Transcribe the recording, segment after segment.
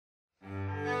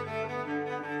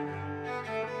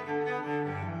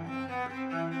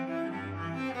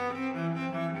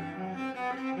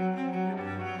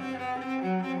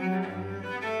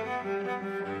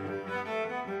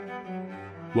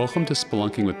Welcome to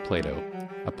Spelunking with Plato,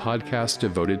 a podcast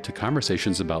devoted to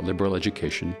conversations about liberal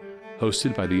education,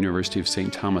 hosted by the University of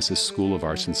St. Thomas's School of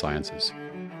Arts and Sciences.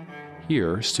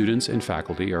 Here, students and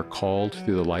faculty are called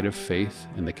through the light of faith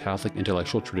and the Catholic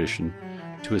intellectual tradition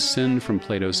to ascend from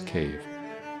Plato's cave,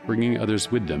 bringing others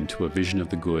with them to a vision of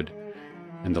the good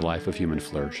and the life of human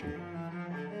flourishing.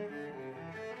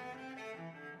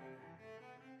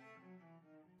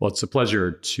 Well, it's a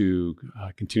pleasure to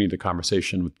continue the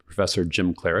conversation with Professor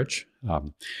Jim Clarage.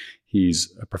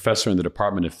 He's a professor in the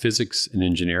Department of Physics and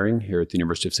Engineering here at the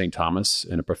University of St. Thomas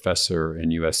and a professor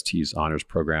in UST's honors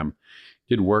program.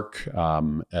 Did work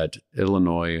at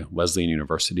Illinois Wesleyan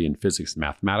University in physics and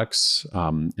mathematics.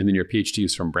 And then your PhD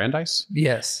is from Brandeis?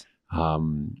 Yes. A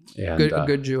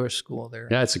good Jewish school there.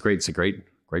 Yeah, it's a great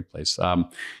place. And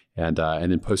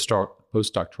then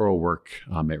postdoctoral work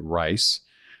at Rice.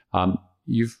 I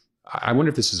wonder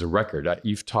if this is a record.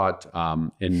 You've taught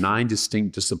in 9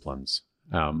 distinct disciplines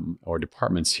or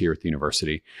departments here at the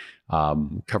university,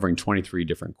 covering 23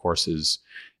 different courses,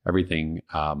 everything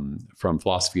from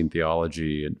philosophy and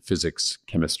theology and physics,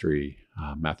 chemistry,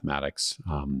 mathematics,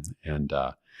 and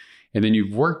then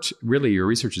you've worked, really, your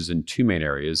research is in 2 main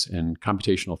areas, in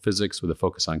computational physics with a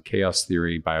focus on chaos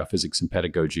theory, biophysics, and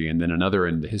pedagogy, and then another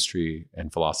in the history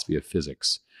and philosophy of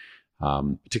physics.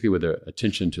 Particularly with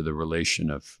attention to the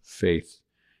relation of faith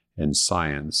and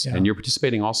science. Yeah. And you're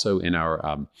participating also in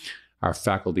our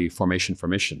faculty formation for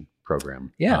mission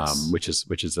program, yes. which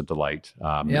is a delight.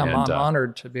 I'm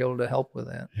honored to be able to help with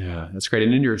that. Yeah, that's great.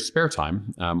 And in your spare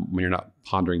time, when you're not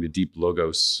pondering the deep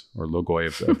logos or logoi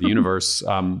of the universe,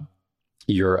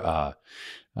 you are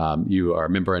a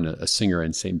member and a singer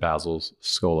in St. Basil's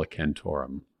Schola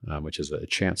Cantorum, which is a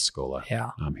chant schola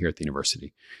here at the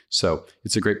university. So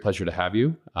it's a great pleasure to have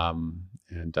you. I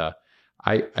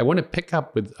want to pick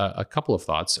up with a couple of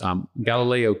thoughts.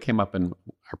 Galileo came up in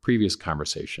our previous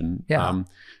conversation. Yeah.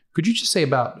 Could you just say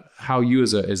about how you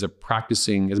as a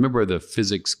member of the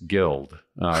physics guild,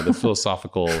 the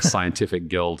philosophical scientific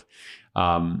guild,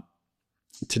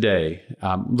 today,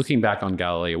 looking back on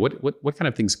Galileo, what kind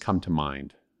of things come to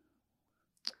mind?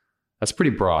 That's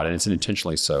pretty broad, and it's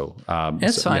intentionally so.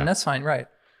 That's fine. Yeah. That's fine. Right.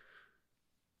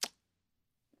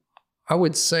 I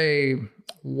would say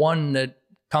one that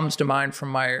comes to mind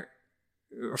from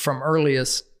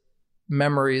earliest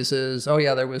memories is,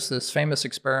 there was this famous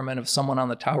experiment of someone on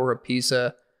the Tower of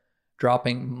Pisa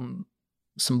dropping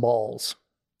some balls.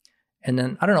 And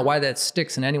then I don't know why that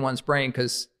sticks in anyone's brain,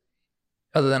 because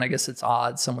other than I guess it's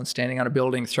odd, someone standing on a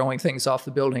building throwing things off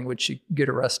the building, which you get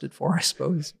arrested for, I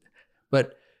suppose.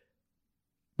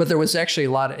 But there was actually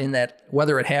a lot in that,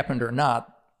 whether it happened or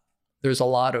not, there's a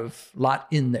lot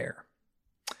in there.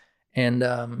 And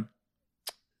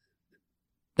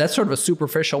that's sort of a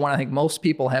superficial one. I think most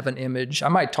people have an image. I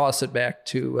might toss it back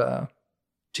to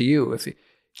you.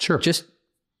 Sure. Just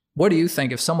what do you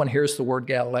think if someone hears the word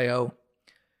Galileo?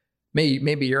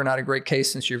 Maybe you're not a great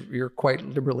case since you're quite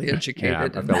liberally educated. Yeah,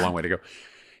 I've got a long way to go.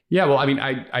 Yeah, well, I mean,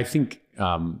 I think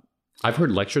I've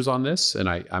heard lectures on this, and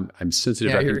I'm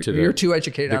sensitive. You're too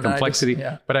educated on complexity.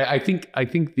 But I think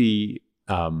the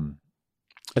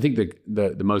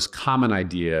most common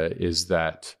idea is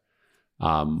that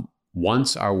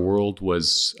once our world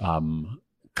was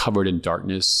covered in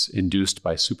darkness, induced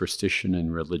by superstition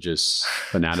and religious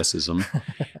fanaticism,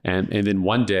 and then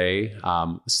one day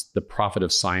the prophet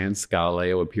of science,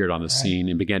 Galileo, appeared on the scene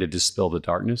and began to dispel the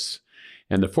darkness.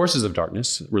 And the forces of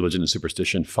darkness, religion and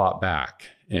superstition, fought back.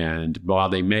 And while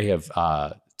they may have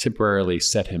temporarily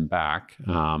set him back,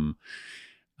 and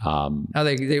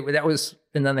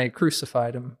then they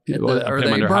crucified him, or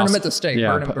they burned him at the stake.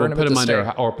 Yeah, put him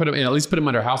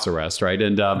under house arrest, right?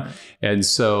 And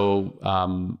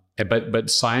so, but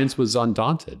science was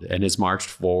undaunted and has marched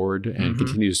forward and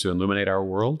continues to illuminate our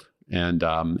world.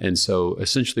 And so,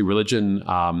 essentially, religion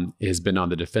has been on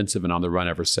the defensive and on the run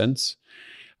ever since.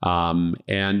 And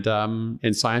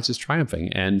science is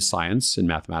triumphing, and science and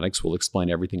mathematics will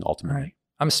explain everything ultimately. Right.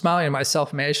 I'm smiling at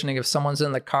myself, imagining if someone's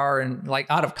in the car and, like,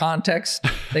 out of context,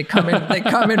 they come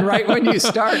in right when you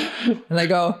start, and they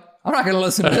go, "I'm not going to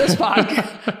listen to this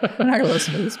podcast. I'm not going to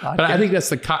listen to this podcast." But I think that's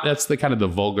the kind of the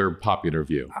vulgar popular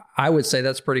view. I would say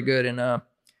that's pretty good, and I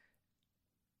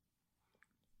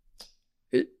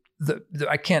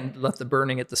can't let the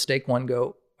burning at the stake one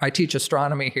go. I teach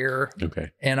astronomy here,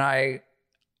 and I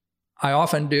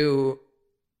often do,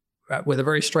 with a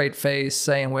very straight face,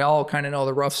 saying we all kind of know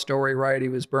the rough story, right? He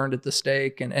was burned at the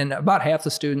stake, and about half the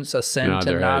students assent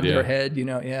and nod their head,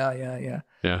 yeah.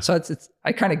 So it's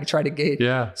I kind of try to gauge.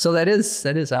 Yeah. So that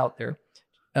is out there.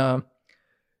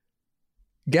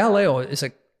 Galileo is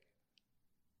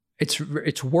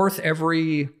it's worth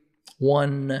every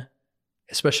one,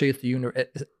 especially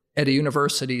at a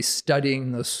university,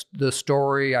 studying the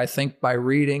story, I think, by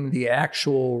reading the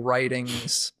actual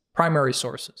writings, primary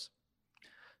sources.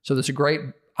 So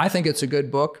I think it's a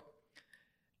good book.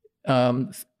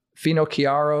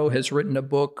 Finocchiaro has written a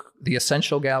book, The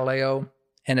Essential Galileo,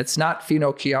 and it's not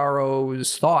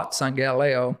Finocchiaro's thoughts on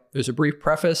Galileo. There's a brief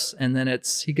preface, and then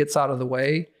he gets out of the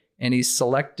way, and he's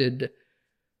selected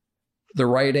the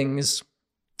writings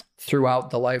throughout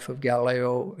the life of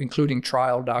Galileo, including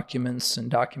trial documents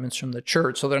and documents from the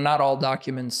church. So they're not all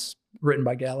documents written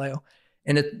by Galileo.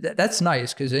 And that's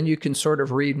nice, because then you can sort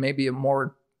of read maybe a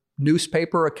more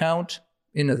newspaper account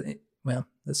well,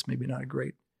 that's maybe not a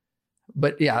great,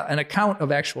 but yeah, an account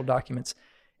of actual documents.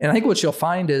 And I think what you'll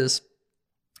find is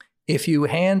if you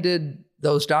handed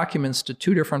those documents to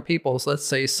two different peoples, let's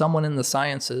say someone in the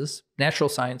sciences, natural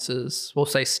sciences, we'll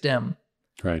say STEM,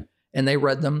 right, and they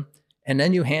read them, and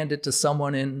then you hand it to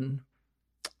someone in,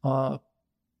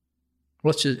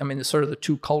 it's sort of the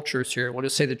two cultures here. We'll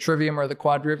just say the trivium or the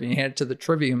quadrivium. You hand it to the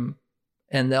trivium,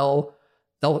 and they'll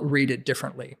read it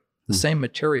differently, the same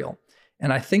material.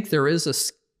 And I think there is a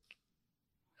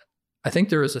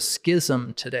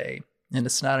schism today, and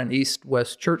it's not an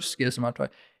East-West church schism.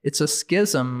 It's a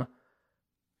schism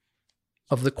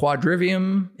of the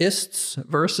quadriviumists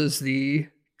versus the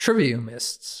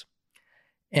triviumists.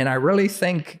 And I really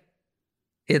think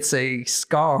it's a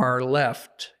scar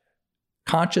left,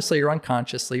 consciously or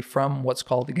unconsciously, from what's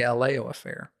called the Galileo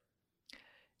affair.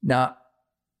 Now,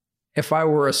 if I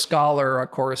were a scholar,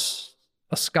 of course,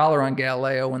 a scholar on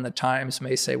Galileo in the Times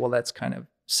may say, well, that's kind of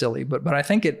silly. But I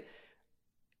think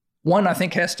I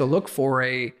think has to look for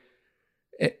a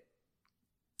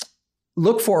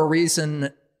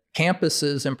reason.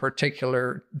 Campuses in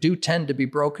particular do tend to be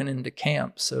broken into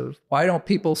camps of, why don't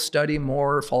people study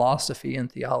more philosophy and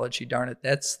theology? Darn it,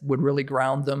 that would really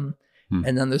ground them.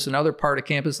 And then there's another part of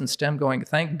campus in STEM going,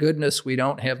 thank goodness we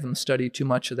don't have them study too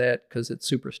much of that because it's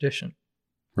superstition.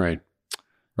 Right.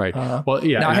 Well,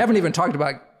 yeah. Now, I haven't even talked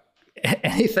about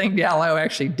anything Galileo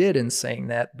actually did in saying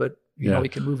that, but you know, we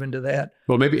can move into that.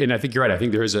 Well, maybe, and I think you're right. I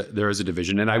think there is a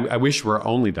division, and I wish we're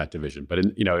only that division. But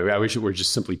I wish it were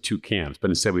just simply two camps. But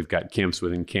instead, we've got camps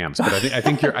within camps. But I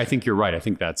think you're right. I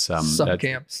think that's sub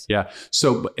camps. Yeah.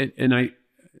 So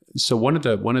one of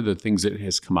the things that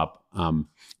has come up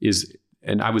is,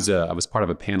 and I was part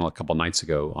of a panel a couple nights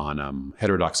ago on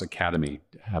Heterodox Academy,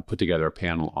 put together a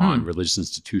panel on religious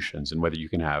institutions and whether you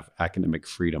can have academic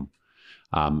freedom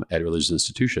at religious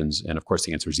institutions. And of course,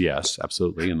 the answer is yes,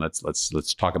 absolutely. And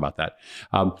let's talk about that.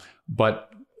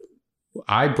 But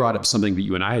I brought up something that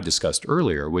you and I had discussed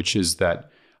earlier, which is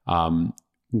that when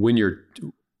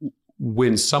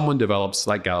someone develops,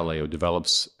 like Galileo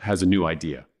has a new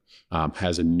idea,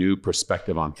 has a new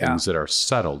perspective on things that are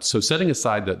settled. So setting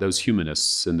aside those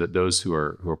humanists and those who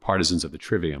are partisans of the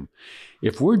trivium,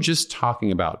 if we're just talking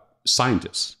about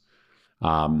scientists,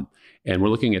 and we're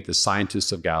looking at the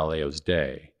scientists of Galileo's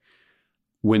day,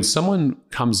 when someone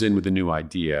comes in with a new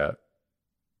idea,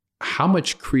 how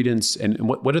much credence and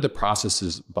what are the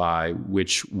processes by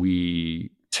which we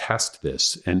test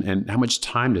this, and how much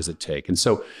time does it take? And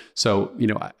so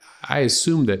I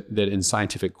assume that in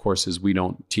scientific courses we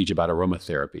don't teach about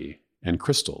aromatherapy and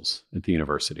crystals at the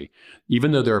university,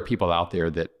 even though there are people out there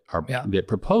that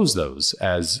propose those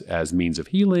as means of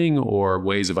healing or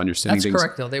ways of understanding things. That's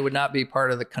correct, though. They would not be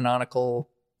part of the canonical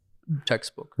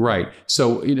textbook. Right.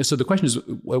 So so the question is, at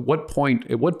what point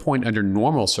under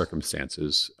normal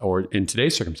circumstances, or in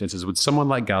today's circumstances, would someone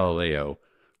like Galileo,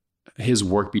 his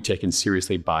work, be taken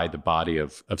seriously by the body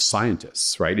of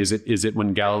scientists, right? Is it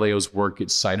when Galileo's work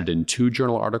gets cited in 2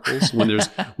 journal articles, when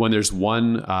there's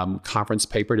one conference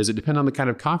paper? Does it depend on the kind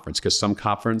of conference? Because some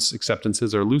conference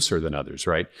acceptances are looser than others,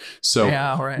 right? So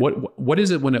what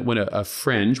is it when a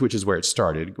fringe, which is where it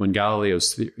started, when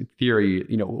Galileo's theory,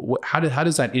 how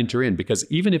does that enter in? Because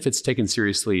even if it's taken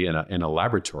seriously in a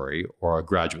laboratory or a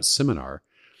graduate seminar,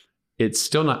 it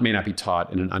still may not be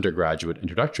taught in an undergraduate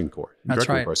introductory course. That's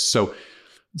right.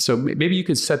 So maybe you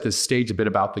could set the stage a bit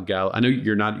about the Galileo. I know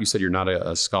you said you're not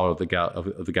a scholar of the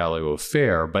Galileo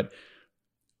affair, but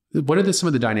what are some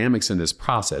of the dynamics in this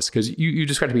process? Because you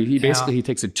described to me, he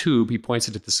takes a tube, he points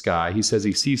it at the sky, he says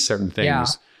he sees certain things. Yeah.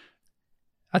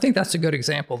 I think that's a good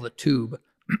example, the tube.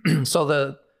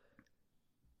 So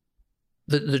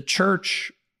the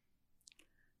church,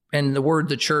 and the word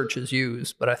the church is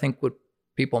used, but I think what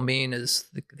people mean is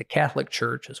the Catholic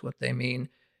Church is what they mean.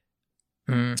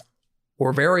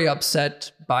 Were very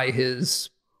upset by his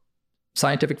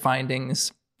scientific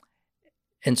findings,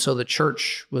 and so the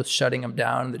church was shutting him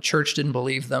down. The church didn't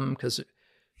believe them because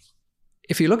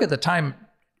if you look at the time,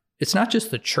 it's not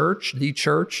just the church,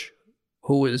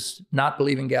 who is not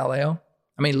believing Galileo.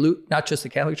 I mean, not just the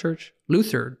Catholic Church.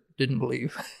 Luther didn't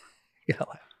believe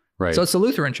Galileo. Right. So it's the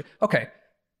Lutheran Church. Okay.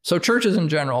 So churches in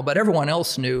general, but everyone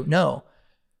else knew. No.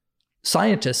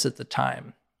 Scientists at the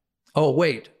time. Oh,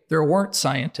 wait, there weren't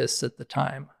scientists at the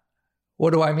time.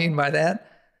 What do I mean by that?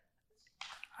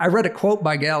 I read a quote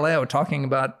by Galileo talking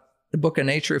about the book of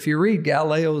nature. If you read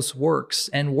Galileo's works,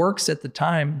 and works at the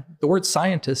time, the word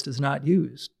scientist is not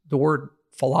used. The word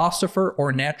philosopher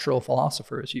or natural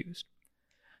philosopher is used.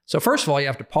 So first of all, you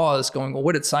have to pause going, well,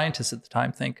 what did scientists at the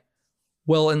time think?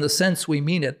 Well, in the sense we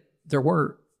mean it, there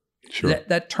were. Sure.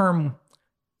 That term,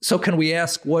 so can we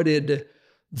ask, what did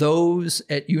those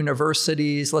at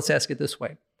universities, let's ask it this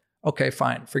way. Okay,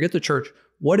 fine, forget the church.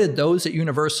 What did those at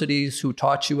universities who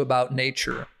taught you about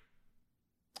nature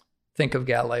think of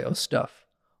Galileo's stuff?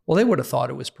 Well, they would have thought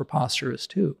it was preposterous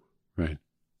too. Right.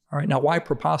 All right, now why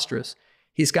preposterous?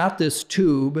 He's got this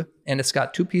tube, and it's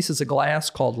got two pieces of glass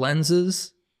called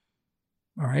lenses.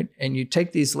 All right, and you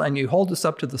take these, and you hold this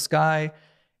up to the sky,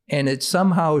 and it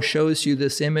somehow shows you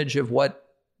this image of what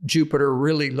Jupiter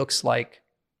really looks like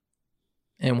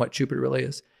and what Jupiter really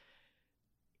is.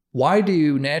 Why do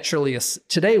you naturally,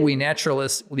 today we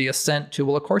naturally assent to,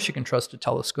 well, of course you can trust a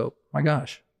telescope. My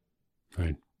gosh.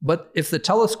 Right. But if the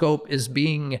telescope is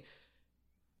being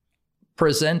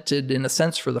presented in a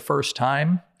sense for the first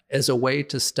time as a way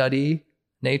to study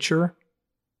nature,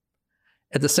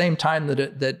 at the same time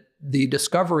that the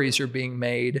discoveries are being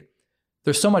made,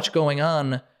 there's so much going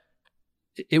on,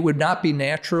 it would not be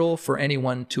natural for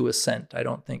anyone to assent, I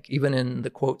don't think, even in the,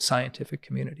 quote, scientific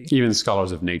community. Even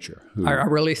scholars of nature. Who, I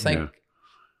really think, yeah.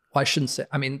 well, I shouldn't say,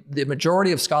 I mean, the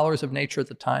majority of scholars of nature at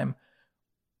the time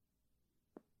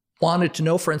wanted to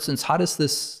know, for instance, how does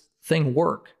this thing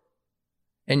work?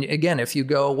 And again, if you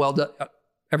go, well,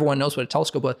 everyone knows what a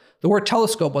telescope was. The word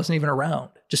telescope wasn't even around,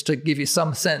 just to give you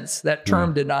some sense. That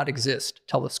term did not exist,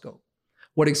 telescope.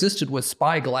 What existed was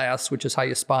spyglass, which is how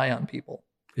you spy on people.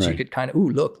 Because you could kind of, ooh,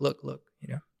 look,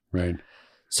 you know. Right.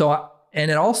 So, and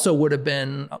it also would have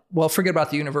been, well, forget about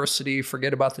the university,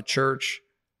 forget about the church.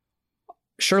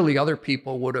 Surely other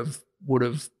people would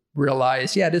have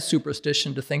realized, yeah, it is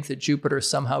superstition to think that Jupiter is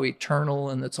somehow eternal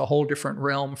and it's a whole different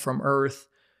realm from Earth.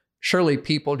 Surely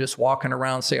people just walking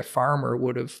around, say a farmer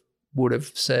would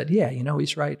have said, yeah, you know,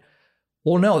 he's right.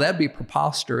 Well, no, that'd be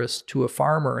preposterous to a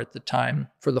farmer at the time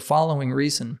for the following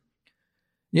reason.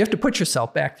 You have to put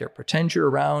yourself back there. Pretend you're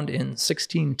around in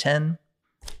 1610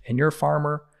 and you're a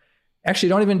farmer. Actually,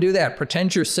 don't even do that.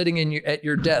 Pretend you're sitting at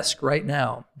your desk right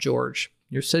now, George.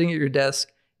 You're sitting at your desk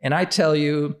and I tell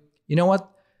you, you know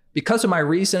what? Because of my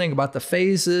reasoning about the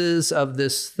phases of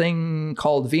this thing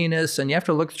called Venus, and you have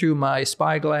to look through my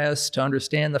spyglass to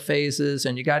understand the phases,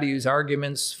 and you got to use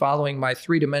arguments following my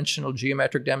three-dimensional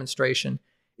geometric demonstration.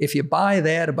 If you buy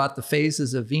that about the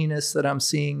phases of Venus that I'm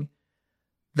seeing,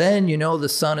 then you know the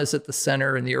sun is at the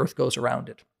center and the earth goes around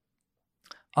it.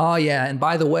 Oh yeah, and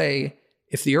by the way,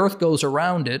 if the earth goes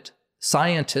around it,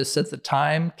 scientists at the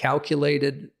time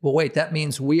calculated, well, wait, that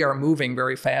means we are moving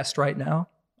very fast right now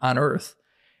on Earth.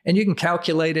 And you can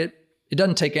calculate it. It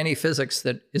doesn't take any physics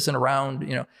that isn't around.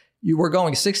 You know, you were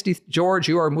going 60, George,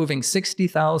 you are moving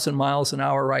 60,000 miles an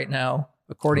hour right now,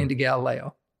 according to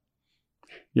Galileo.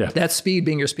 Yeah. That speed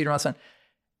being your speed around the sun.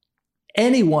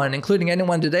 Anyone, including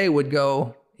anyone today, would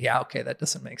go, yeah, okay, that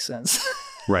doesn't make sense.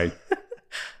 Right.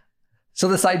 So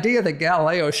this idea that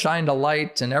Galileo shined a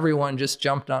light and everyone just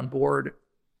jumped on board,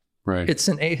 right? It's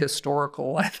an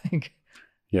ahistorical, I think.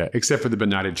 Yeah, except for the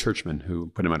benighted churchman who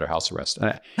put him under house arrest.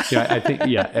 I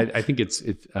think it's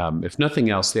if nothing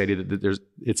else, the idea that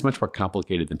it's much more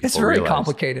complicated than people realize. It's very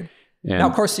complicated. And now,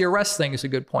 of course, the arrest thing is a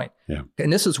good point. Yeah.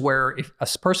 And this is where if a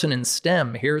person in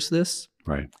STEM hears this,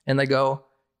 right, and they go,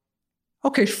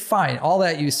 okay, fine, all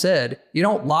that you said, you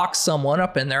don't lock someone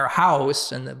up in their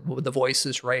house and the voice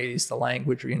is raised, the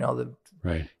language, you know,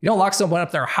 right. You don't lock someone up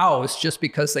in their house just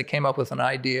because they came up with an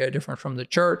idea different from the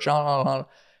church.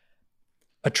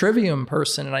 A trivium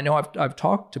person, and I know I've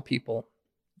talked to people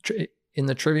in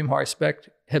the trivium who I respect,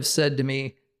 have said to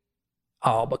me,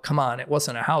 oh, but come on, it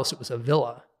wasn't a house, it was a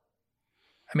villa.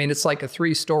 I mean, it's like a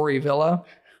 3-story villa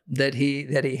that he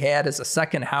had as a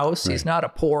second house. Right. He's not a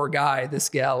poor guy, this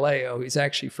Galileo. He's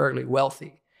actually fairly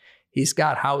wealthy. He's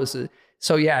got houses.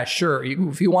 So yeah, sure.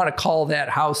 If you want to call that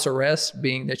house arrest,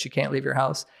 being that you can't leave your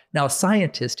house. Now, a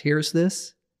scientist hears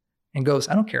this and goes,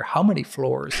 I don't care how many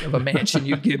floors of a mansion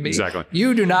you give me. Exactly.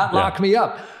 You do not lock me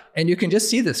up. And you can just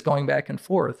see this going back and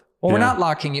forth. Well, we're not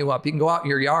locking you up. You can go out in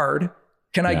your yard.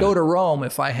 Can I go to Rome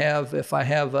if I have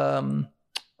a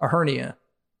hernia?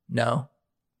 No.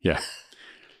 Yeah.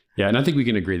 Yeah, and I think we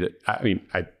can agree that, I mean,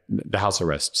 the house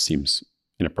arrest seems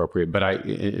inappropriate, but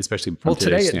especially from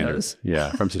today's standards.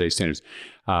 Yeah, from today's standards.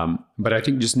 But I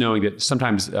think just knowing that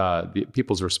sometimes the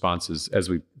people's responses, as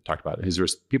we talked about,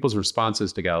 people's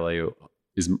responses to Galileo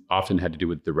is often had to do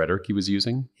with the rhetoric he was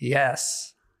using.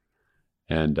 Yes.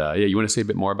 And you want to say a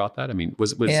bit more about that? I mean,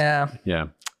 yeah.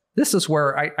 This is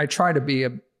where I try to be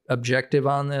objective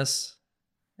on this,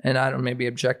 and maybe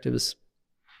objective is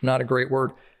not a great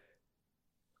word.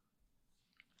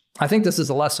 I think this is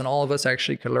a lesson all of us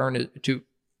actually could learn to,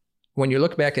 when you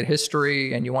look back at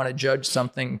history and you want to judge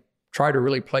something, try to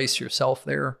really place yourself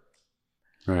there.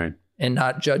 Right. And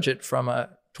not judge it from a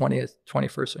 20th,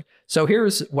 21st century. So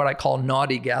here's what I call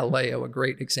Naughty Galileo, a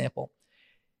great example.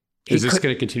 Is this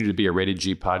going to continue to be a rated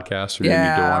G podcast? Or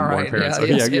yeah, do we go on right. more parents? Yeah,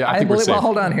 yes, I think we're safe. Well,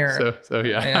 hold on here. So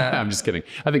yeah, I'm just kidding.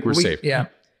 I think we're safe. Yeah.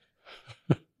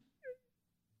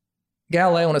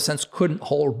 Galileo, in a sense, couldn't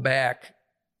hold back.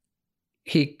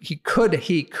 He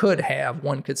could have,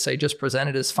 one could say, just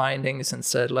presented his findings and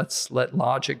said, let's let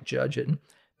logic judge it.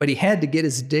 But he had to get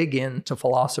his dig in to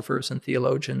philosophers and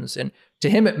theologians. And to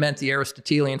him, it meant the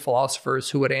Aristotelian philosophers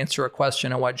who would answer a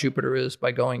question on what Jupiter is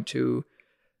by going to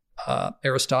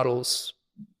Aristotle's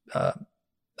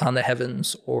on the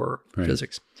heavens or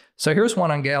physics. So here's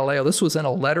one on Galileo. This was in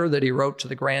a letter that he wrote to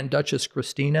the Grand Duchess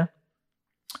Christina.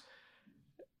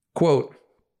 Quote,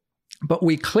 "But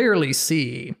we clearly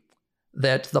see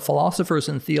that the philosophers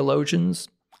and theologians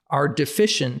are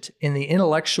deficient in the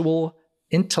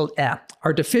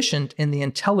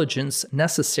intelligence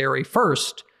necessary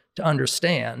first to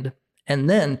understand and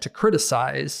then to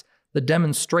criticize the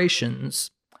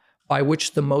demonstrations by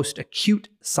which the most acute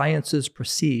sciences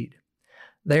proceed.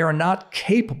 They are not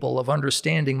capable of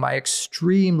understanding my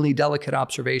extremely delicate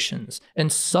observations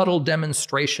and subtle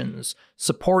demonstrations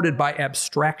supported by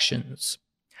abstractions,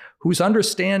 whose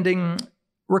understanding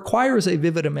requires a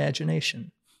vivid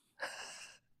imagination."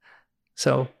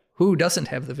 So who doesn't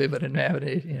have the vivid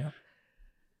imagination?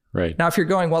 Right. Now, if you're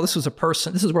going, well, this was a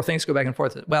person, this is where things go back and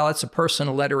forth. Well, it's a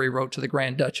personal letter he wrote to the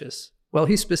Grand Duchess. Well,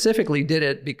 he specifically did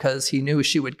it because he knew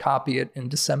she would copy it and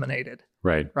disseminate it.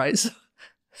 Right. Right. So,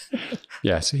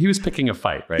 yeah. So he was picking a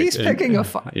fight, right? He's picking a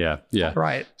fight. Yeah. Yeah.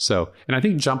 Right. So, and I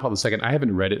think John Paul II, I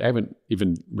haven't read it. I haven't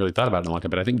even really thought about it in a long time,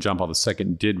 but I think John Paul II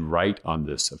did write on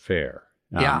this affair.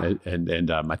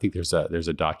 And I think there's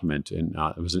a document, and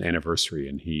it was an anniversary,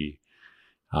 and he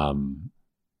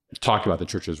talked about the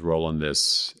church's role in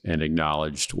this and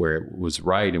acknowledged where it was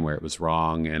right and where it was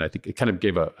wrong. And I think it kind of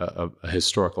gave a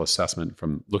historical assessment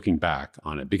from looking back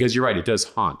on it, because you're right, it does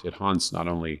haunt. It haunts not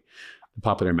only the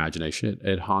popular imagination,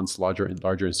 it haunts larger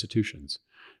institutions.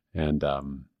 And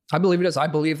I believe it is. I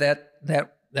believe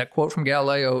that quote from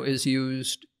Galileo is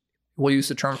used. We'll use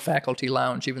the term faculty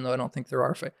lounge, even though I don't think there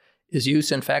are. Is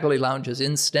used in faculty lounges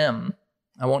in STEM.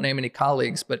 I won't name any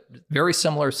colleagues, but very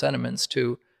similar sentiments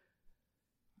to,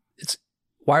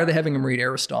 why are they having him read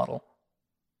Aristotle?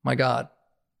 My God.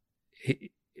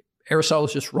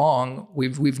 Aristotle's just wrong.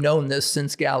 We've known this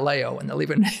since Galileo, and they'll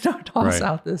even toss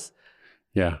out this.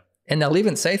 Yeah. And they'll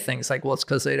even say things like, well, it's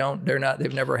because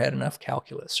they've never had enough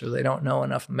calculus, or they don't know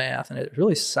enough math. And it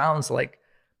really sounds like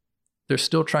they're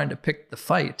still trying to pick the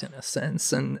fight in a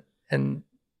sense. And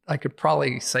I could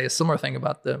probably say a similar thing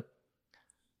about the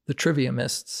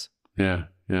triviumists. Yeah,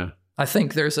 yeah. I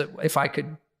think if I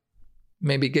could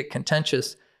maybe get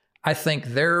contentious, I think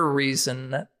their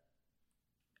reason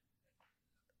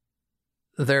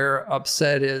they're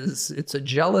upset is it's a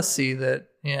jealousy that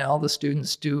all the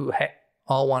students do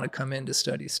all want to come in to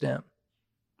study STEM.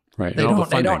 Right. They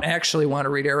don't actually want to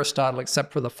read Aristotle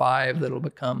except for the 5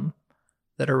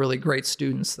 that are really great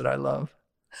students that I love.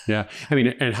 Yeah. I mean,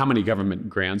 and how many government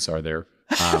grants are there?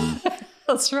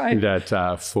 That's right.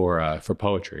 That for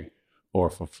poetry or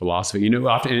for philosophy,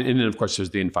 often, and then of course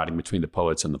there's the infighting between the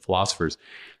poets and the philosophers,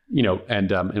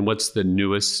 and what's the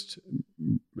newest,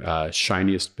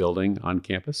 shiniest building on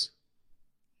campus?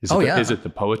 Is it the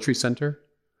Poetry Center?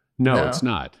 No, it's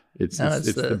not. It's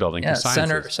the building for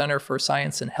sciences. Center for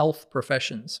Science and Health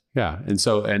Professions. Yeah,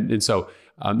 so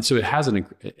it has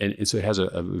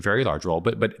a very large role,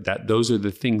 but those are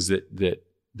the things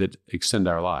that extend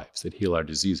our lives, that heal our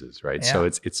diseases, right? Yeah. So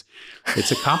it's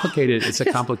a complicated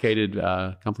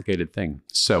complicated thing.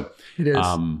 So it is.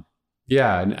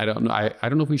 Yeah, and I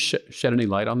don't know if we shed any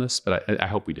light on this, but I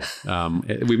hope we did.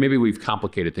 We've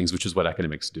complicated things, which is what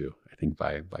academics do, I think,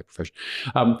 by profession.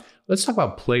 Let's talk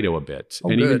about Plato a bit,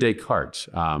 even Descartes,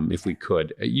 if we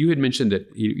could. You had mentioned that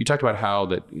you talked about how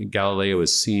that Galileo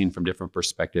is seen from different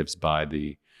perspectives by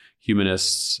the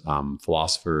humanists,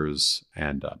 philosophers,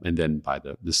 and then by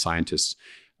the scientists.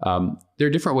 There are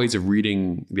different ways of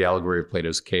reading the allegory of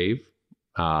Plato's cave,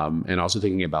 and also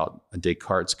thinking about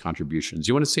Descartes' contributions.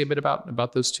 You want to say a bit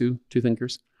about those two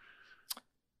thinkers?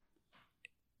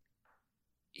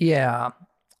 Yeah.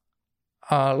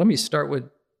 We'll start with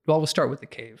the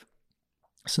cave,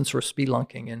 since we're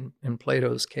spelunking in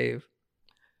Plato's cave.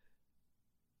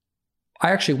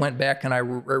 I actually went back and I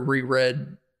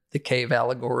reread the cave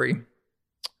allegory.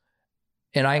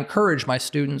 And I encourage my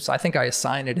students, I think I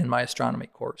assign it in my astronomy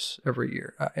course every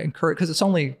year. I encourage, because it's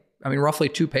only, roughly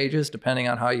 2 pages, depending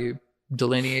on how you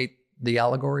delineate the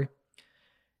allegory.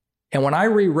 And when I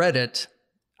reread it,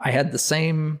 I had the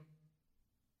same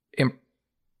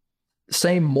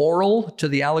moral to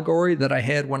the allegory that I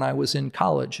had when I was in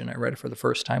college and I read it for the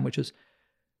first time, which is,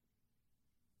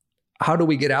 how do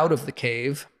we get out of the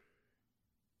cave?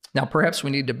 Now, perhaps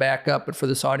we need to back up, but for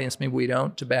this audience, maybe we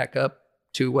don't, to back up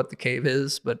to what the cave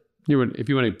is. But if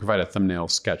you want to provide a thumbnail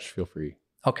sketch, feel free.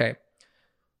 Okay.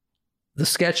 The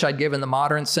sketch I'd give in the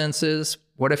modern sense is,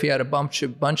 what if you had a bunch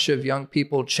of young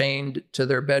people chained to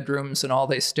their bedrooms and all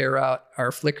they stare out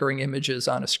are flickering images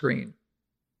on a screen?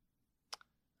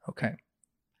 Okay.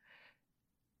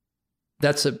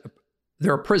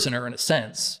 They're a prisoner in a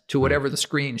sense to whatever the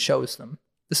screen shows them.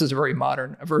 This is a very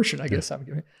modern version, I guess I'm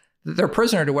giving. They're a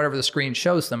prisoner to whatever the screen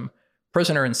shows them.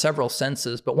 Prisoner in several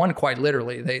senses, but one quite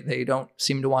literally. They don't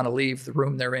seem to want to leave the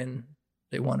room they're in.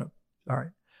 They want to, all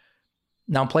right.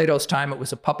 Now in Plato's time, it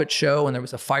was a puppet show and there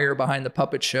was a fire behind the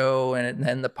puppet show, and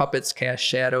then the puppets cast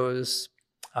shadows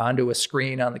onto a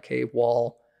screen on the cave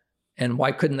wall. And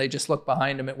why couldn't they just look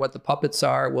behind them at what the puppets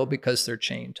are? Well, because they're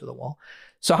chained to the wall.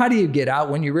 So how do you get out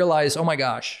when you realize, oh my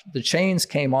gosh, the chains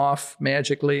came off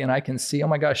magically and I can see, oh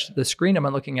my gosh, the screen I'm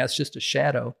looking at is just a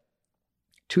shadow,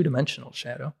 2-dimensional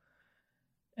shadow.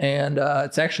 And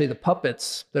it's actually the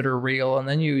puppets that are real. And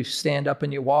then you stand up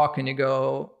and you walk and you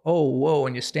go, oh, whoa.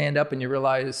 And you stand up and you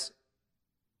realize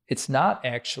it's not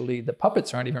actually, the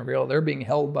puppets aren't even real. They're being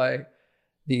held by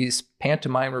these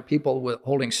pantomimer people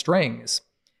holding strings.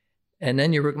 And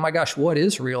then you're, oh my gosh, what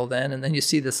is real then? And then you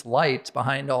see this light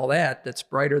behind all that that's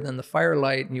brighter than the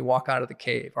firelight, and you walk out of the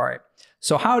cave. All right.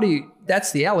 So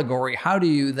that's the allegory. How do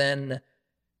you then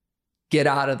get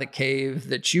out of the cave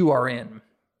that you are in?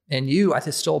 And I think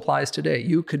it still applies today.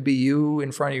 You could be you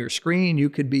in front of your screen. You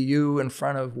could be you in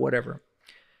front of whatever.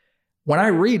 When I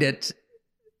read it,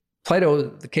 Plato,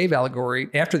 the cave allegory,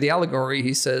 after the allegory,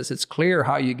 he says, it's clear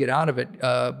how you get out of it.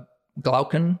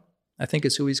 Glaucon, I think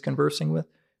is who he's conversing with.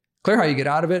 Clear how you get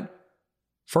out of it.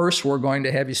 First, we're going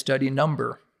to have you study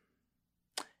number.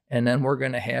 And then we're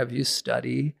going to have you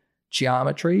study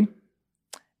geometry,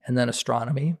 and then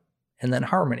astronomy, and then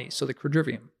harmony, so the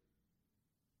quadrivium.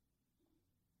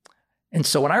 And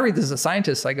so when I read this as a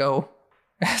scientist, I go,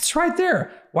 it's right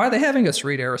there. Why are they having us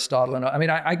read Aristotle? And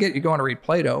I get you going to read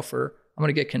Plato I'm going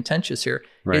to get contentious here.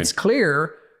 Right. It's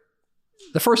clear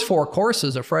the first 4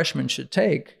 courses a freshman should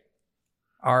take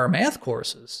are math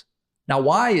courses. Now,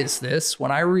 why is this?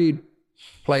 When I read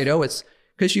Plato, it's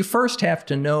because you first have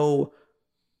to know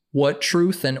what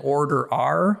truth and order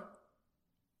are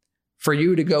for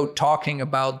you to go talking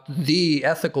about the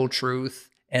ethical truth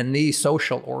and the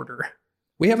social order.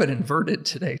 We have it inverted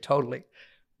today, totally.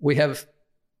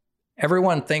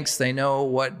 Everyone thinks they know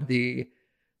what the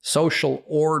social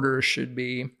order should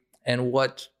be and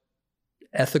what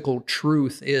ethical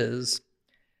truth is,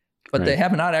 but They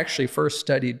have not actually first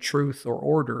studied truth or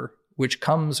order, which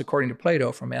comes, according to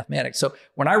Plato, from mathematics. So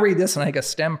when I read this, and I think a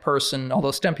STEM person,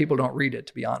 although STEM people don't read it,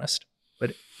 to be honest,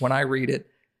 but when I read it,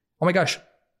 oh my gosh,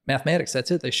 mathematics,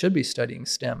 that's it. They should be studying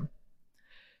STEM.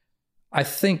 I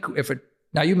think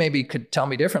now you maybe could tell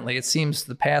me differently. It seems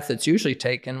the path that's usually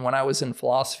taken when I was in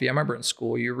philosophy, I remember in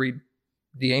school, you read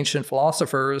the ancient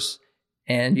philosophers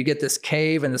and you get this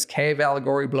cave, and this cave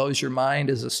allegory blows your mind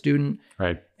as a student.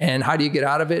 Right. And how do you get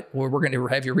out of it? Well, we're going to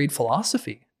have you read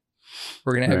philosophy.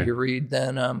 We're going to have you read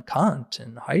then Kant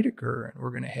and Heidegger, and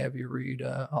we're going to have you read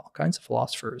all kinds of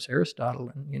philosophers,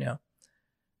 Aristotle, and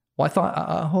Well, I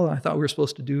thought, hold on, I thought we were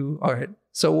supposed to do, all right.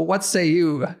 So what say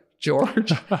you,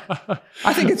 George?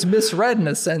 I think it's misread in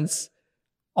a sense,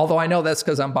 although I know that's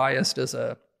because I'm biased as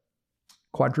a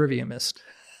quadriviumist.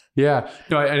 Yeah,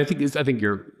 no, I think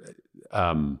you're,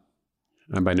 I'm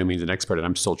by no means an expert, and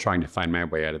I'm still trying to find my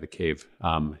way out of the cave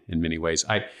in many ways.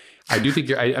 I do think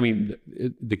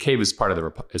the cave is part of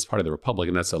the Republic,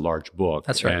 and that's a large book.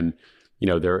 That's right. And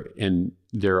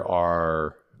there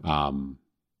are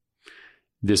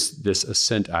this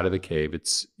ascent out of the cave.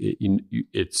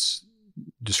 It's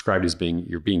described as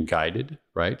you're being guided,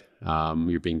 right?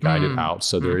 You're being guided out.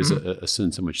 So there is a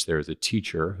sense in which there is a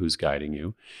teacher who's guiding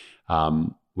you.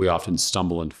 We often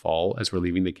stumble and fall as we're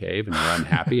leaving the cave, and we're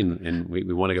unhappy, and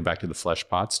we want to go back to the flesh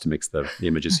pots to mix the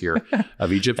images here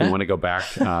of Egypt. We want to go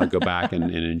back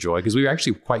and enjoy, because we were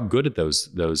actually quite good at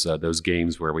those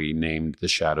games where we named the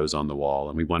shadows on the wall,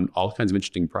 and we won all kinds of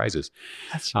interesting prizes.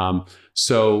 But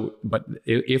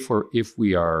if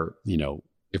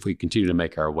we continue to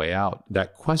make our way out,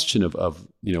 that question of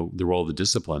the role of the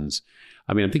disciplines.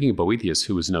 I mean, I'm thinking of Boethius,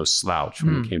 who was no slouch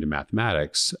when it came to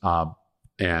mathematics.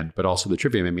 But also the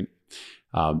trivium. I mean,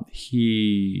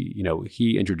 he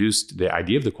introduced the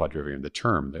idea of the quadrivium, the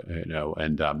term, and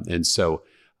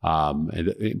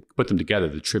put them together,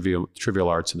 the trivial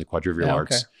arts and the quadrivial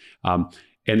arts.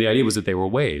 And the idea was that they were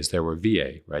ways. There were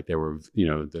VA, right? There were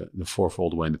the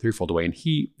fourfold way and the threefold way. And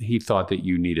he thought that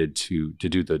you needed to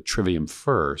do the trivium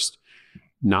first,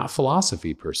 not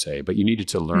philosophy per se, but you needed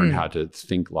to learn how to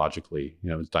think logically.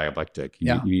 It's dialectic.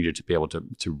 You needed to be able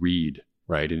to read.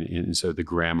 Right. And so the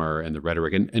grammar and the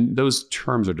rhetoric, and those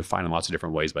terms are defined in lots of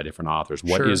different ways by different authors.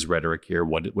 What is rhetoric here?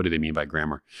 What do they mean by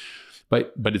grammar?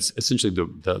 But it's essentially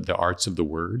the arts of the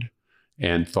word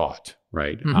and thought.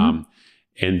 Right.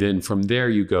 And then from there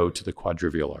you go to the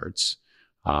quadrivial arts.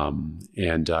 And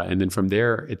then from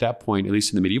there, at that point, at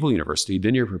least in the medieval university,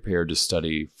 then you're prepared to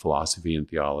study philosophy and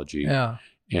theology.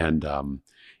 And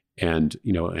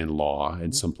law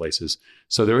in some places.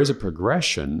 So there is a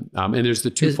progression, and there's the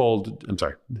twofold. I'm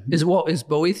sorry. Is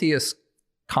Boethius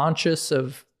conscious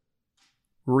of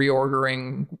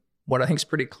reordering what I think is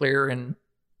pretty clear in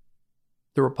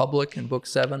the Republic in Book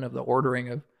 7 of the ordering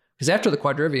of? Because after the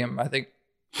quadrivium, I think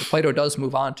Plato does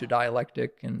move on to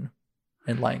dialectic and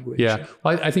language. Yeah,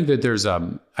 well, I think that there's.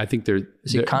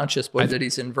 Is he conscious that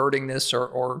he's inverting this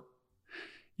or?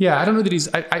 Yeah, I don't know that he's.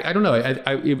 I don't know.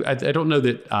 I don't know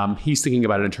that he's thinking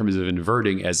about it in terms of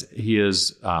inverting, as he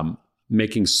is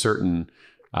making certain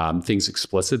things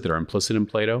explicit that are implicit in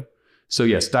Plato. So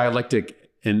yes, dialectic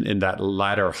in that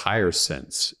latter higher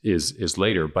sense is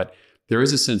later, but there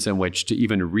is a sense in which to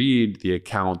even read the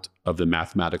account of the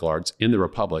mathematical arts in the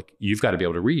Republic, you've got to be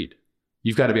able to read.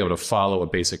 You've got to be able to follow a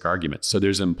basic argument. So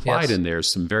there's implied in there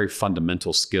some very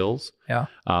fundamental skills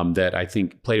that I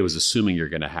think Plato is assuming you're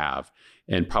going to have.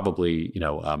 And probably,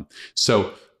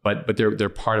 but they're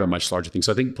part of a much larger thing.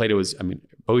 So I think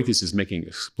Boethius is making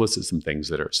explicit some things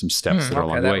that are some steps that are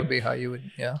along the way. That would be how you would,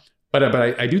 But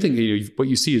I do think what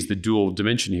you see is the dual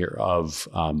dimension here of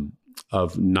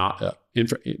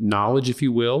knowledge, if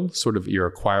you will. Sort of you're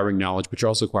acquiring knowledge, but you're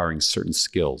also acquiring certain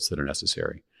skills that are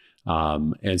necessary.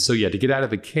 And so, to get out of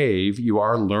the cave, you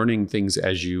are learning things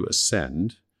as you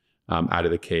ascend. Out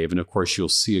of the cave. And of course, you'll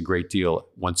see a great deal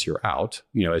once you're out,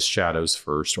 as shadows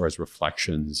first or as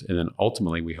reflections. And then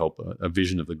ultimately, we hope a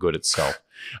vision of the good itself.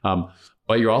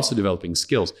 But you're also developing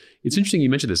skills. It's interesting you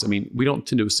mentioned this. I mean, we don't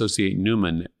tend to associate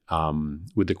Newman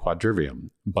with the quadrivium,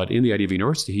 but in the idea of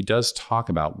university, he does talk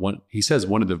about he says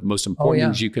one of the most important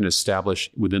things you can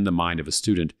establish within the mind of a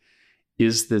student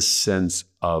is this sense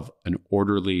of an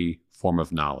orderly form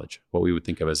of knowledge, what we would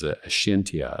think of as a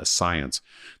scientia, a science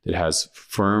that has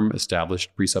firm established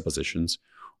presuppositions,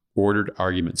 ordered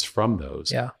arguments from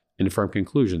those, and firm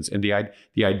conclusions. And the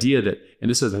idea that, and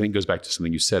this is, I think, goes back to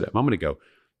something you said a moment ago,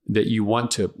 that you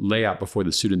want to lay out before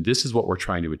the student, this is what we're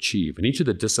trying to achieve. In each of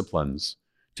the disciplines,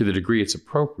 to the degree it's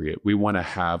appropriate, we want to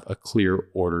have a clear,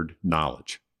 ordered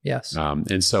knowledge. Yes.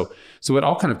 And so it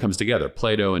all kind of comes together.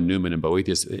 Plato and Newman and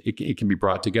Boethius, it can be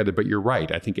brought together. But you're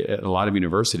right. I think at a lot of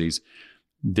universities,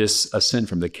 this ascent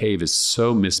from the cave is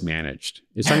so mismanaged.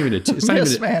 It's not even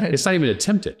it's not even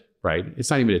attempted, right? It's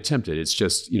not even attempted. It's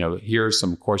just, here are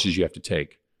some courses you have to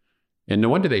take. And no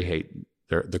wonder they hate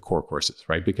the core courses,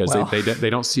 right? Because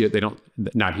they don't see it. They don't,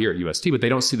 not here at UST, but they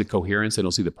don't see the coherence. They don't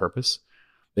see the purpose.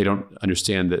 They don't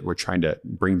understand that we're trying to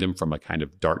bring them from a kind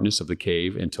of darkness of the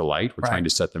cave into light. We're trying to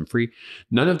set them free.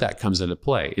 None of that comes into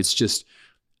play. It's just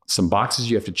some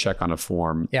boxes you have to check on a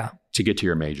form to get to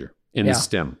your major in the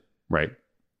STEM, right?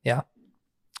 Yeah.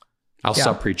 I'll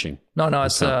stop preaching. No,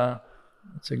 it's a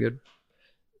good.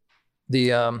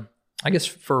 I guess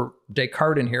for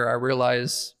Descartes in here, I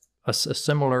realize a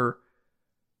similar.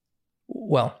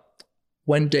 Well,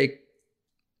 when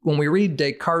we read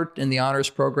Descartes in the honors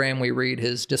program, we read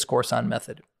his Discourse on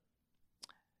Method.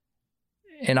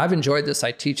 And I've enjoyed this.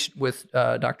 I teach with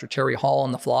Dr. Terry Hall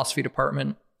in the philosophy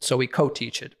department. So we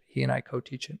co-teach it. He and I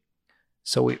co-teach it.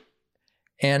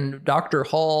 And Dr.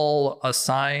 Hall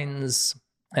assigns,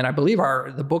 and I believe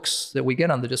the books that we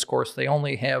get on the discourse, they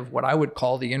only have what I would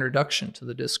call the introduction to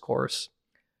the discourse,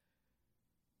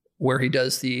 where he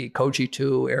does the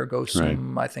cogito ergo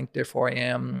sum, I think therefore I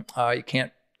am. You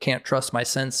can't trust my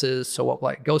senses. So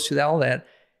what goes through all that,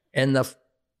 and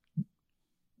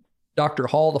Dr.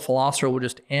 Hall, the philosopher, will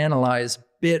just analyze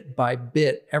bit by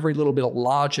bit every little bit of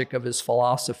logic of his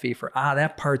philosophy for,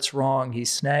 that part's wrong. He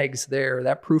snags there.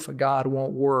 That proof of God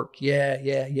won't work.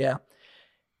 Yeah.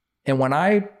 And when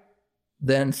I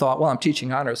then thought, well, I'm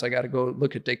teaching honors, I got to go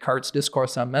look at Descartes'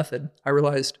 Discourse on Method, I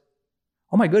realized,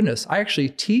 oh my goodness, I actually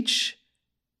teach.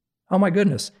 Oh my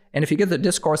goodness. And if you get the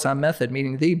Discourse on Method,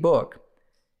 meaning the book,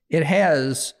 it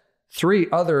has 3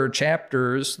 other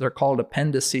chapters. They're called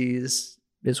appendices,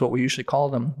 is what we usually call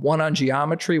them. One on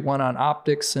geometry, one on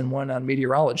optics, and one on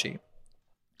meteorology.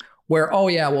 Where,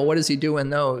 what does he do in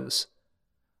those?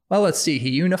 Well, let's see. He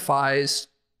unifies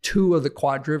 2 of the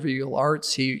quadrivial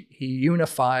arts. He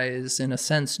unifies, in a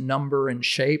sense, number and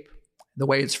shape. The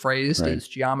way it's phrased is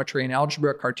geometry and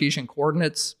algebra, Cartesian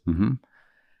coordinates. Mm-hmm.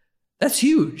 That's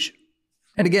huge.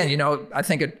 And again, I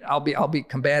think I'll be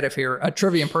combative here. A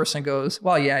trivium person goes,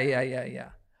 well, yeah.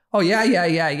 Oh,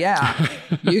 yeah.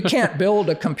 You can't build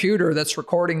a computer that's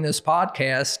recording this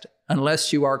podcast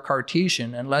unless you are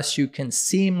Cartesian, unless you can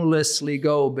seamlessly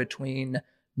go between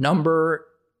number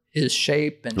is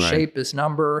shape and shape is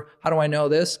number. How do I know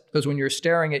this? Because when you're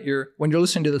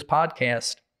listening to this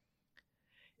podcast,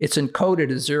 it's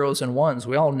encoded as zeros and ones.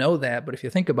 We all know that, but if you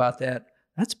think about that,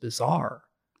 that's bizarre.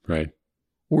 Right.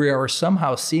 We are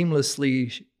somehow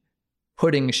seamlessly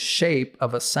putting shape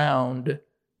of a sound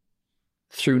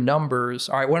through numbers.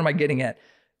 All right, what am I getting at?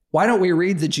 Why don't we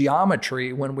read the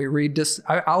geometry when we read this?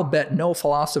 I'll bet no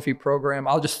philosophy program,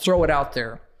 I'll just throw it out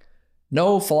there.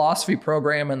 No philosophy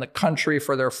program in the country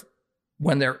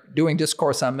when they're doing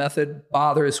Discourse on Method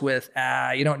bothers with,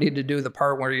 you don't need to do the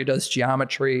part where he does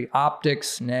geometry,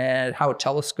 optics, how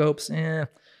telescopes,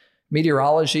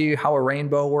 meteorology, how a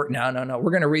rainbow works. No.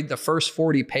 We're going to read the first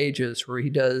 40 pages where he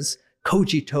does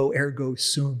cogito ergo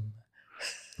sum.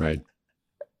 Right.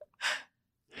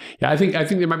 Yeah, I think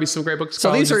there might be some great books.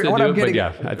 So these are what I'm getting.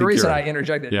 The reason I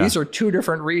interjected. Yeah. These are 2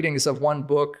 different readings of one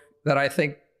book that I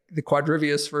think the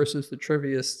quadriviusts versus the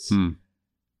triviists.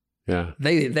 Yeah.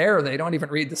 They don't even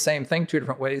read the same thing 2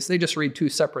 different ways. They just read 2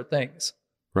 separate things.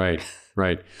 Right.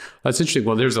 That's interesting.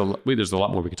 Well, there's a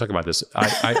lot more we could talk about this.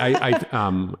 I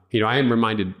am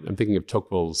reminded. I'm thinking of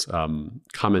Tocqueville's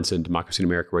comments in Democracy in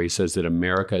America, where he says that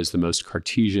America is the most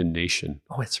Cartesian nation.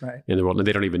 Oh, that's right. In the world, and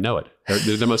they don't even know it.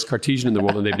 They're the most Cartesian in the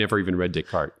world, and they've never even read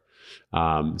Descartes.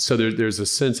 So there's a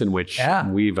sense in which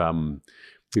we've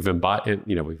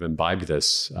imbibed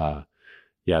this.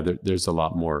 There's a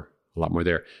lot more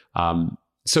there.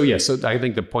 So I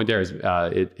think the point there is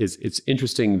it's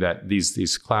interesting that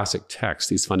these classic texts,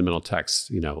 these fundamental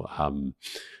texts,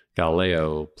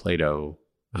 Galileo, Plato,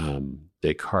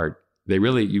 Descartes,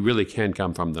 you really can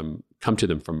come to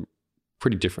them from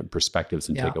pretty different perspectives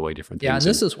and take away different things. Yeah, and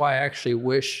this is why I actually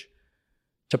wish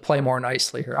to play more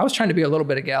nicely here. I was trying to be a little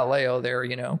bit of Galileo there,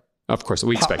 Of course,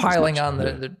 we expect piling on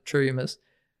the triviumist.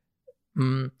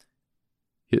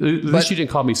 At least you didn't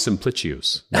call me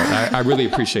Simplicius. I really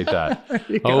appreciate that.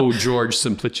 Oh, George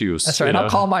Simplicius. That's right. I'll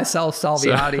call myself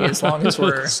Salviati as long as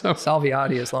we're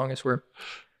Salviati.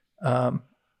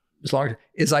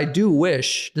 As I do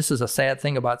wish. This is a sad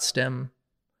thing about STEM.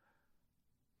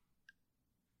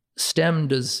 STEM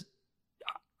does,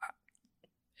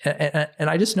 and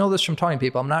I just know this from talking to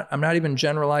people. I'm not even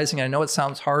generalizing. I know it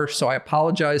sounds harsh, so I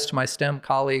apologize to my STEM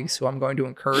colleagues who I'm going to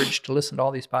encourage to listen to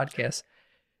all these podcasts.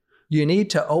 You need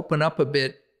to open up a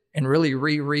bit and really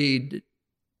reread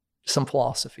some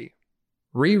philosophy.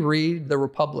 Reread The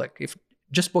Republic,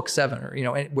 just book 7, or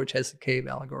which has the cave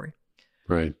allegory.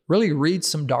 Right. Really read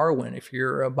some Darwin if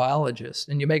you're a biologist,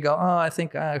 and you may go, "Oh, I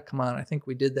think, come on, I think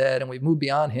we did that, and we've moved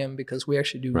beyond him because we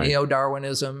actually do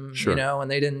neo-Darwinism, and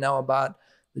they didn't know about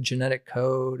the genetic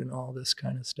code and all this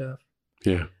kind of stuff."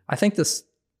 Yeah. I think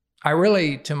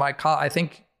I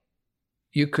think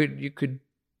you could.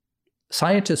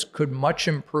 Scientists could much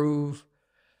improve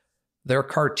their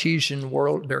Cartesian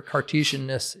world, their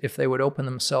Cartesianness, if they would open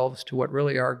themselves to what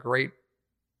really are great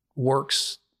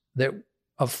works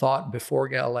of thought before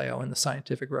Galileo and the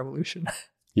scientific revolution.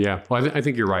 Yeah, well, I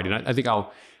think you're right, and I think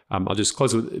I'll just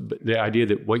close with the idea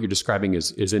that what you're describing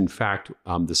is in fact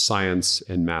the science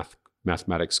and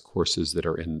mathematics courses that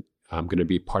are going to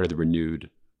be part of the renewed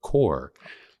core.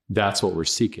 That's what we're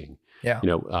seeking. Yeah.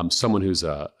 Someone who's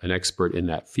an expert in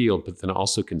that field, but then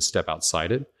also can step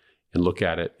outside it and look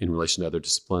at it in relation to other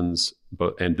disciplines,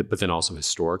 but then also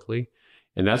historically.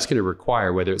 And that's going to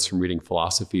require, whether it's from reading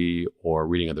philosophy or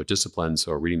reading other disciplines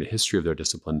or reading the history of their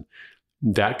discipline,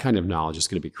 that kind of knowledge is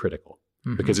going to be critical.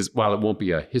 Mm-hmm. Because while it won't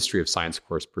be a history of science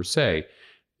course per se,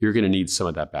 you're going to need some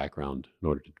of that background in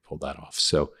order to pull that off.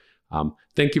 So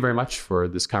Thank you very much for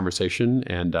this conversation,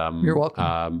 and You're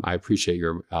welcome. I appreciate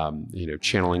your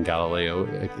channeling Galileo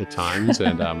at times,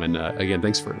 and again,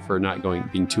 thanks for not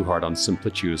being too hard on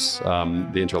Simplicius,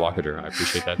 the interlocutor. I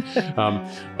appreciate that.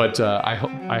 But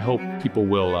I hope people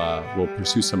will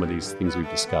pursue some of these things we've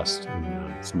discussed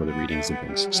in some of the readings and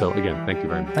things. So again, thank you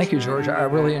very much. Thank you, George. I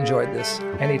really enjoyed this.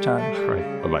 Anytime. All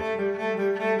right. Bye bye.